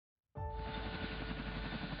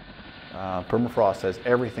Permafrost has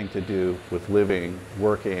everything to do with living,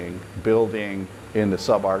 working, building in the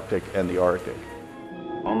subarctic and the Arctic.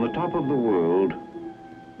 On the top of the world,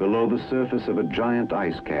 below the surface of a giant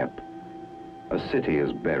ice cap, a city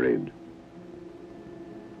is buried.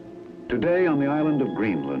 Today on the island of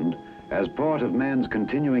Greenland, as part of man's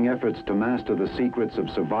continuing efforts to master the secrets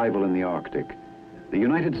of survival in the Arctic, the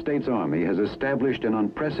United States Army has established an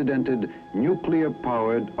unprecedented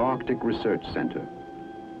nuclear-powered Arctic Research Center.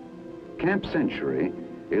 Camp Century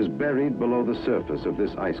is buried below the surface of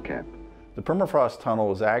this ice cap. The permafrost tunnel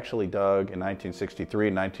was actually dug in 1963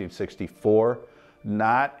 and 1964,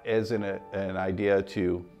 not as an idea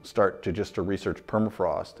to start to research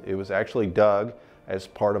permafrost. It was actually dug as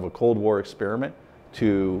part of a Cold War experiment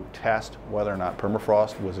to test whether or not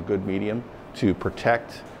permafrost was a good medium to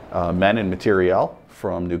protect men and materiel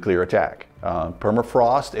from nuclear attack.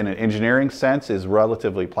 Permafrost in an engineering sense is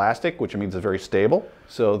relatively plastic, which means it's very stable,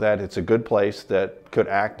 so that it's a good place that could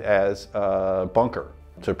act as a bunker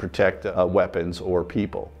to protect weapons or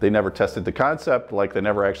people. They never tested the concept, like they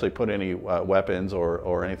never actually put any weapons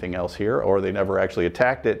or anything else here, or they never actually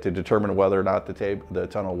attacked it to determine whether or not the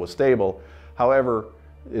tunnel was stable. However,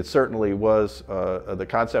 it certainly was, the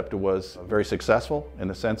concept was very successful in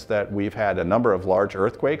the sense that we've had a number of large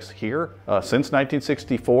earthquakes here since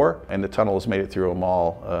 1964, and the tunnel has made it through them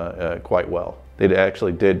all quite well. They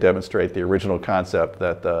actually did demonstrate the original concept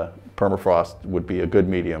that the permafrost would be a good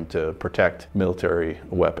medium to protect military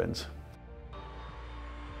weapons.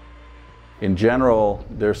 In general,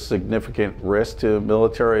 there's significant risk to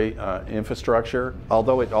military infrastructure,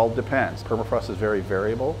 although it all depends. Permafrost is very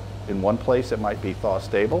variable. In one place it might be thaw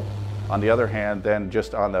stable. On the other hand, then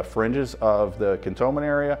just on the fringes of the cantonment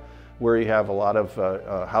area, where you have a lot of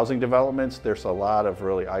housing developments, there's a lot of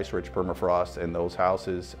really ice-rich permafrost, and those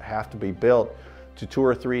houses have to be built to 2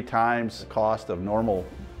 or 3 times the cost of normal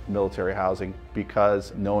military housing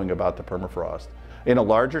because knowing about the permafrost. In a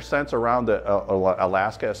larger sense around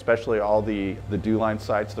Alaska, especially all the dew-line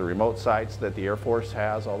sites, the remote sites that the Air Force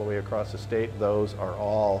has all the way across the state, those are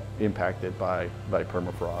all impacted by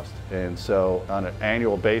permafrost. And so on an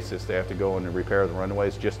annual basis, they have to go in and repair the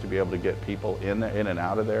runways just to be able to get people in and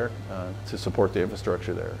out of there to support the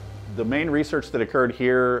infrastructure there. The main research that occurred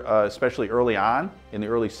here, especially early on, in the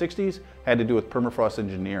early 60s, had to do with permafrost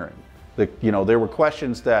engineering. There were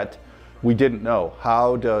questions that we didn't know.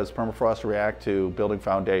 How does permafrost react to building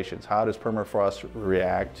foundations? How does permafrost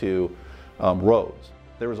react to roads?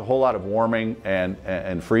 There was a whole lot of warming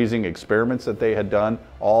and freezing experiments that they had done,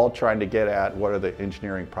 all trying to get at what are the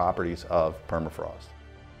engineering properties of permafrost.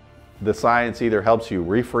 The science either helps you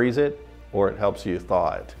refreeze it or it helps you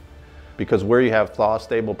thaw it. Because where you have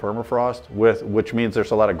thaw-stable permafrost, which means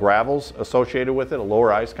there's a lot of gravels associated with it, a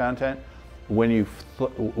lower ice content, when you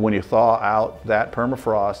thaw out that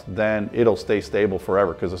permafrost, then it'll stay stable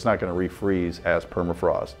forever because it's not going to refreeze as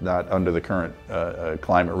permafrost, not under the current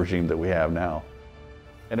climate regime that we have now.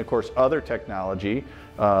 And of course, other technology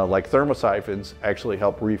like thermosiphons actually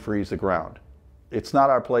help refreeze the ground. It's not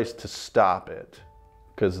our place to stop it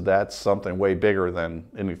because that's something way bigger than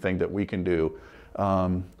anything that we can do.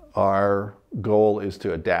 Our goal is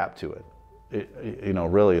to adapt to it.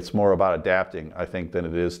 Really, it's more about adapting, I think, than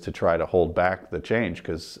it is to try to hold back the change,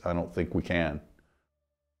 because I don't think we can.